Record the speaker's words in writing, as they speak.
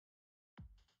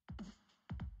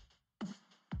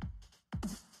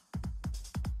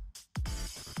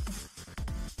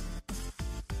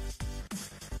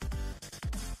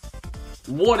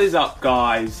What is up,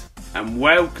 guys, and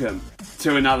welcome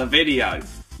to another video.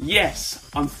 Yes,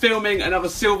 I'm filming another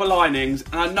Silva Linings,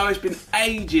 and I know it's been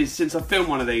ages since I filmed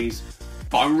one of these,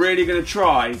 but I'm really going to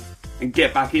try and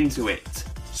get back into it.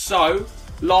 So,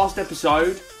 last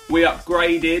episode we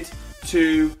upgraded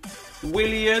to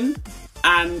William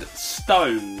and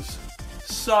Stones.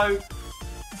 So,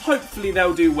 hopefully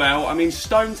they'll do well. I mean,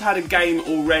 Stones had a game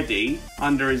already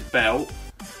under his belt,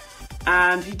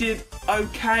 and he did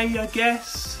okay, I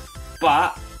guess.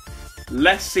 But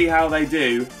let's see how they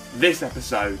do this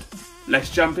episode.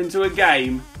 Let's jump into a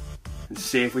game and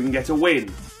see if we can get a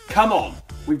win. Come on,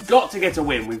 we've got to get a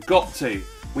win. We've got to.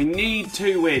 We need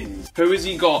 2 wins. Who has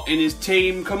he got in his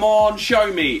team? Come on,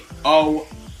 show me. Oh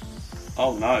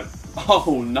no.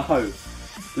 Oh no.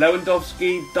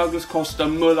 Lewandowski, Douglas Costa,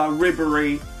 Muller,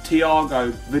 Ribery,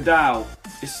 Thiago, Vidal.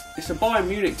 It's a Bayern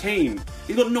Munich team.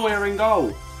 He's got Neuer in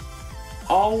goal.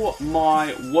 Oh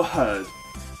my word.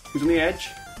 Who's on the edge?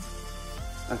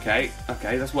 Okay,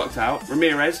 that's worked out.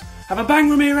 Ramirez. Have a bang,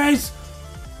 Ramirez!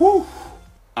 Woo!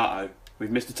 Uh-oh.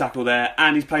 We've missed a tackle there,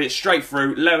 and he's played it straight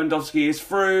through. Lewandowski is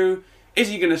through. Is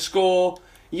he going to score?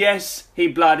 Yes, he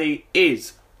bloody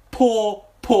is. Poor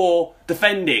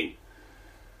defending.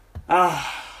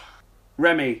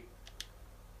 Remy.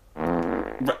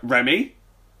 Remy?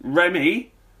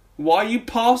 Remy? Why are you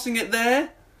passing it there?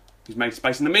 He's made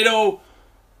space in the middle.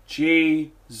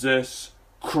 Jesus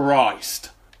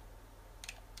Christ.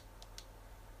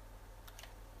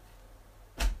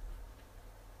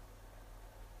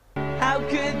 How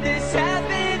could this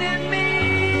happen to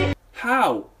me?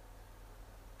 How?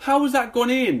 How has that gone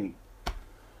in?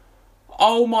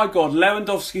 Oh my God,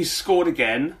 Lewandowski scored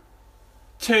again.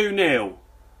 2-0.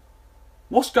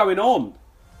 What's going on?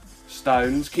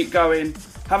 Stones, keep going.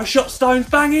 Have a shot, Stones,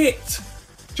 bang it!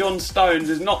 John Stones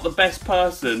is not the best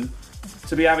person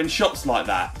to be having shots like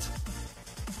that.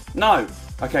 No.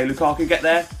 Okay, Lukaku, get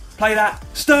there. Play that.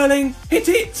 Sterling, hit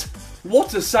it!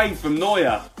 What a save from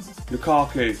Neuer.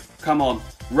 Lukaku, come on,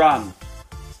 run.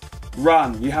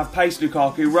 Run, you have pace,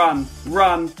 Lukaku,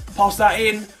 run. Pass that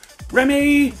in.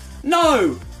 Remy,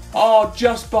 no! Oh,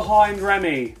 just behind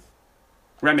Remy.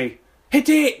 Remy, hit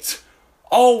it!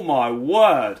 Oh my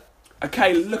word.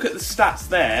 Okay, look at the stats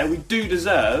there. We do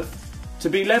deserve to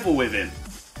be level with him.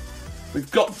 We've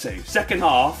got to. Second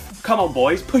half, come on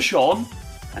boys, push on,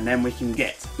 and then we can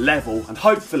get level and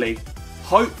hopefully,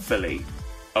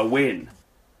 a win.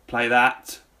 Play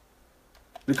that.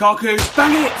 Lukaku,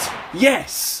 bang it!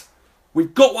 Yes!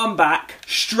 We've got one back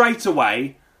straight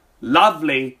away.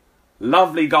 Lovely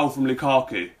goal from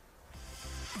Lukaku.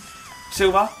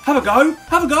 Silva, have a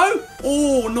go!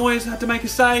 Oh, Neuer's had to make a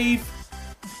save.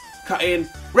 Cut in.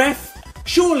 Ref,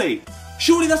 surely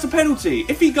that's a penalty.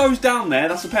 If he goes down there,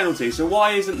 that's a penalty. So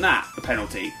why isn't that a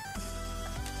penalty?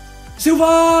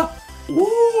 Silva!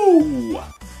 Woo!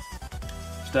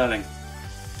 Sterling.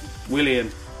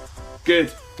 William.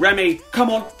 Good. Remy,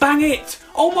 come on, bang it!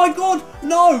 Oh my God,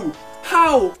 no!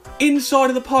 How? Inside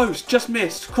of the post, just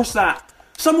missed. Cross that.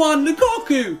 Someone,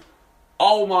 Lukaku!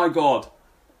 Oh my God.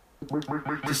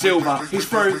 To Silva, he's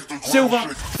through. Silva,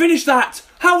 finish that!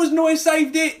 How has Neuer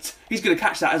saved it? He's going to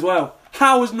catch that as well.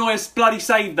 How has Neuer bloody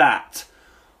saved that?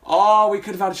 Oh, we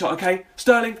could have had a shot. Okay,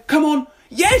 Sterling, come on.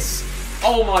 Yes!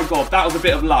 Oh my God, that was a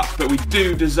bit of luck, but we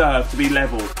do deserve to be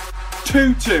level.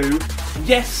 2-2.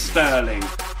 Yes, Sterling.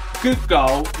 Good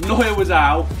goal. Neuer was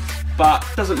out, but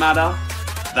doesn't matter.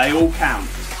 They all count.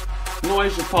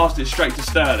 Neuer's just passed it straight to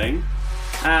Sterling,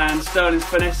 and Sterling's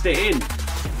finessed it in.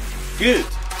 Good.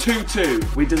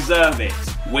 2-2. We deserve it.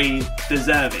 We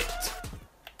deserve it.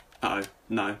 Uh-oh.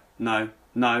 No.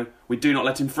 We do not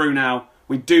let him through now.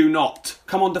 We do not.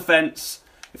 Come on, defence.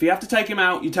 If you have to take him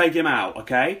out, you take him out,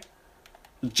 okay?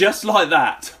 Just like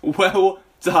that. Well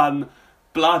done.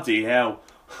 Bloody hell.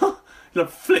 I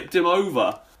flipped him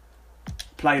over.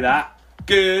 Play that.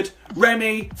 Good.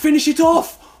 Remy, finish it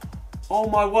off. Oh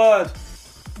my word.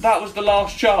 That was the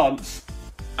last chance.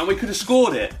 And we could have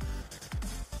scored it.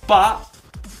 But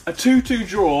a 2-2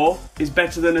 draw is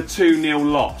better than a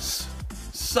 2-0 loss.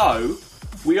 So,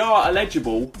 we are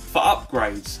eligible for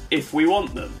upgrades if we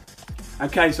want them.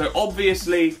 Okay, so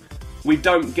obviously we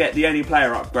don't get the any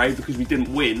player upgrade because we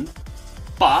didn't win.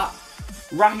 But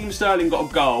Raheem Sterling got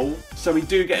a goal, so we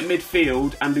do get a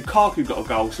midfield, and Lukaku got a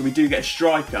goal, so we do get a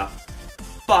striker.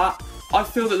 But I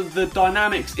feel that the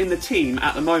dynamics in the team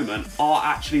at the moment are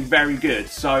actually very good,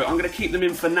 so I'm going to keep them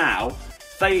in for now.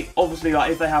 They obviously,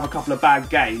 if they have a couple of bad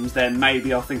games, then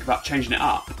maybe I'll think about changing it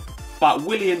up. But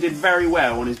William did very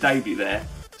well on his debut there,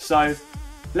 so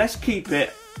let's keep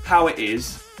it how it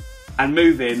is and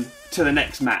move in to the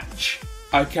next match.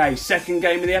 Okay, second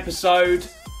game of the episode.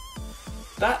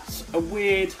 That's a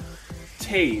weird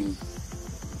team.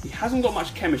 He hasn't got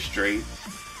much chemistry.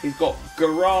 He's got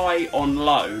Garay on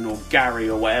loan, or Gary,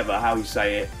 or whatever, how you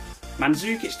say it.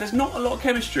 Mandzukic, there's not a lot of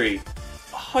chemistry.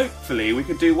 Hopefully we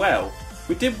could do well.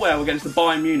 We did well against the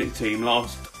Bayern Munich team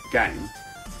last game.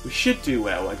 We should do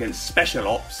well against Special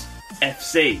Ops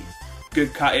FC.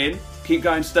 Good cut in. Keep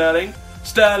going, Sterling.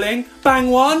 Sterling,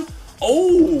 bang one.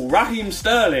 Oh, Raheem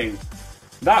Sterling.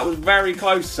 That was very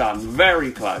close, son.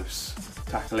 Very close.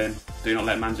 Tackling. Do not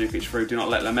let Mandzukic through. Do not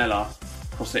let Lamela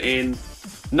cross it in.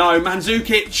 No,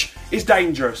 Mandzukic is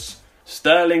dangerous.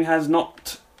 Sterling has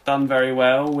not done very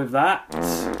well with that.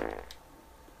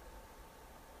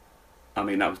 I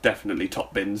mean, that was definitely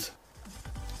top bins.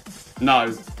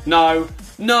 No, no,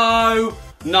 no,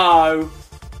 no,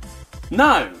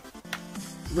 no.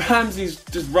 Ramsey's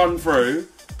just run through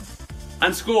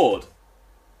and scored.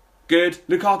 Good.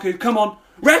 Lukaku, come on.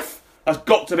 Ref! That's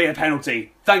got to be a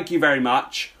penalty. Thank you very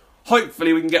much.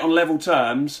 Hopefully we can get on level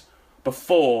terms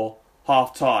before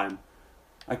half time.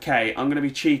 Okay, I'm going to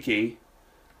be cheeky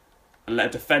and let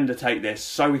a defender take this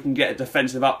so we can get a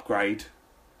defensive upgrade.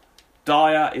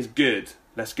 Dyer is good.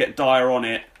 Let's get Dyer on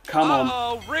it. Come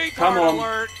on. Come on.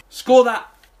 Alert. Score that.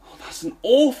 Oh, that's an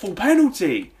awful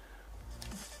penalty.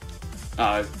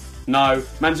 Oh, no.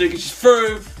 Mandzukic is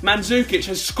through. Mandzukic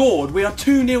has scored. We are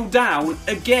 2-0 down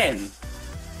again.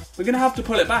 We're going to have to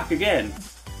pull it back again.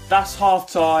 That's half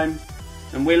time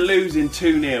and we're losing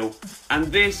 2-0. And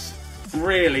this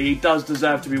really does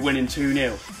deserve to be winning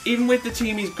 2-0. Even with the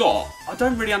team he's got, I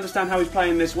don't really understand how he's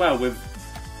playing this well with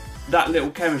that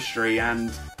little chemistry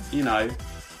and, you know,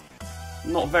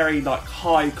 not very like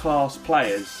high-class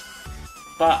players.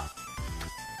 But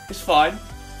it's fine.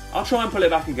 I'll try and pull it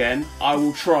back again. I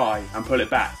will try and pull it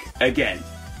back again.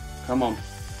 Come on.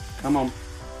 Come on.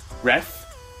 Ref.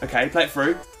 Okay, play it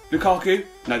through. Lukaku.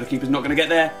 No, the keeper's not going to get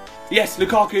there. Yes,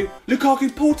 Lukaku.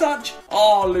 Lukaku, pull touch.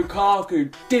 Oh,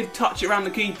 Lukaku did touch it around the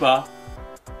keeper.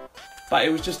 But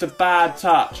it was just a bad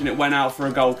touch and it went out for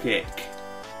a goal kick.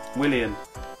 Willian.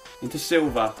 Into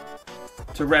Silva.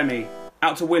 To Remy.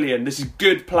 Out to Willian. This is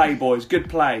good play, boys. Good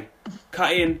play.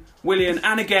 Cut in. Willian.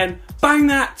 And again. Bang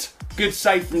that. Good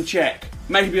save from Czech.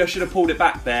 Maybe I should have pulled it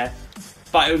back there.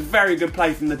 But it was very good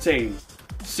play from the team.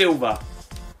 Silva.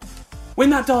 Win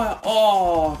that, Dyer.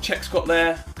 Oh, Czech's got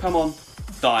there. Come on.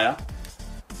 Dyer.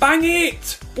 Bang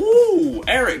it. Ooh,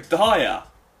 Eric Dyer.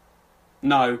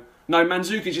 No. No,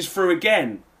 Mandzukic is through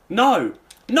again. No.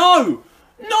 No.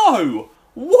 No.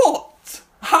 What?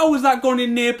 How has that gone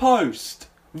in near post?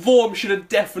 Vorm should have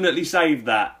definitely saved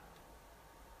that.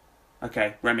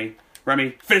 Okay, Remy.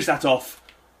 Remy, finish that off.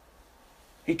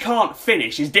 He can't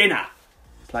finish his dinner.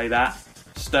 Play that.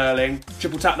 Sterling.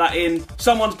 Triple tap that in.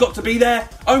 Someone's got to be there.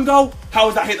 Own goal. How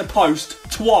has that hit the post?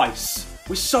 Twice.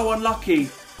 We're so unlucky.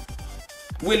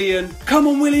 Willian. Come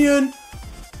on, Willian.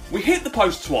 We hit the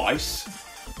post twice.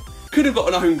 Could have got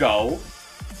an own goal.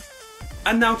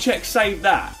 And now Czech saved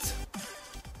that.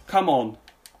 Come on.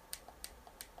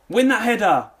 Win that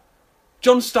header.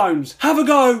 John Stones. Have a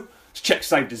go. Czech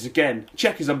saved us again.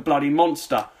 Czech is a bloody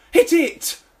monster. Hit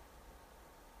it.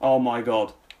 Oh my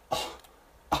God.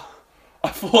 I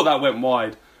thought that went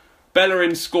wide.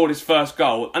 Bellerin scored his first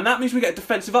goal. And that means we get a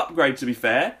defensive upgrade, to be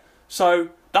fair. So,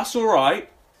 that's alright.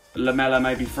 Lamela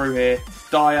may be through here.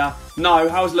 Dyer. No,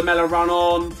 how's Lamela run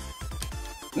on?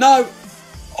 No.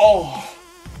 Oh.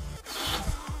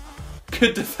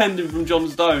 Good defending from John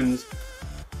Stones.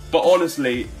 But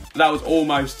honestly, that was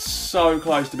almost so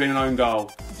close to being an own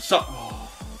goal.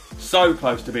 So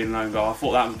close to being an own goal. I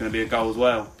thought that was going to be a goal as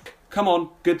well. Come on.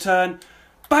 Good turn.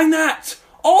 Bang that.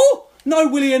 Oh. No,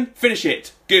 Willian. Finish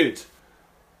it. Good.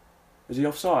 Is he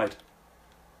offside?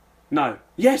 No.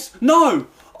 Yes. No.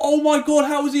 Oh my God.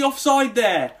 How was he offside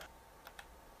there?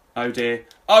 Oh dear.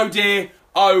 Oh dear.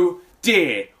 Oh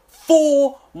dear.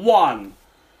 4-1.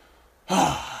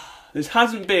 This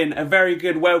hasn't been a very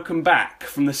good welcome back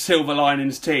from the Silva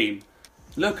Linings team.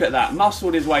 Look at that.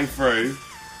 Muscled his way through.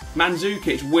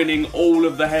 Mandzukic winning all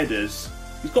of the headers.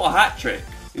 He's got a hat-trick.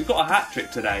 He's got a hat-trick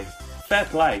today. Fair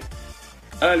play.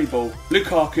 Early ball.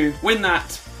 Lukaku. Win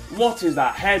that. What is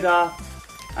that? Header.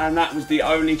 And that was the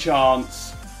only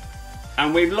chance.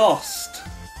 And we've lost.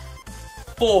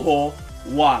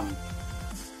 4-1.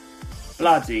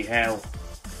 Bloody hell.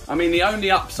 I mean, the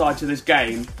only upside to this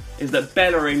game is that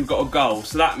Bellerin got a goal.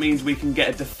 So that means we can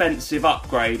get a defensive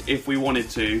upgrade if we wanted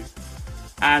to.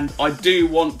 And I do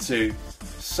want to.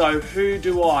 So who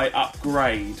do I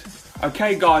upgrade?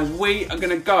 Okay, guys. We are going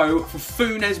to go for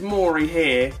Funes Mori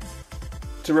here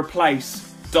to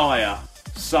replace Dyer.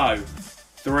 So,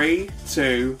 3,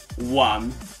 2,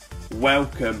 1.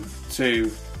 Welcome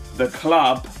to the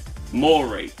club.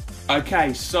 Mori.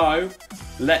 Okay, so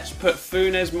let's put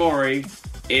Funes Mori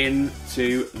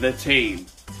into the team.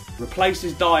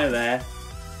 Replaces Dyer there.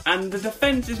 And the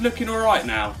defence is looking alright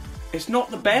now. It's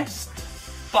not the best,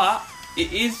 but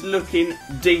it is looking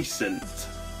decent.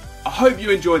 I hope you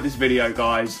enjoyed this video,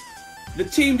 guys. The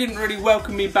team didn't really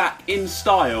welcome me back in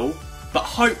style, but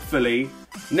hopefully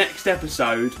next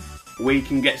episode we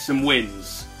can get some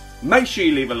wins. Make sure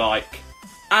you leave a like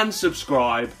and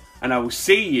subscribe, and I will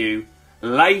see you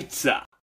later.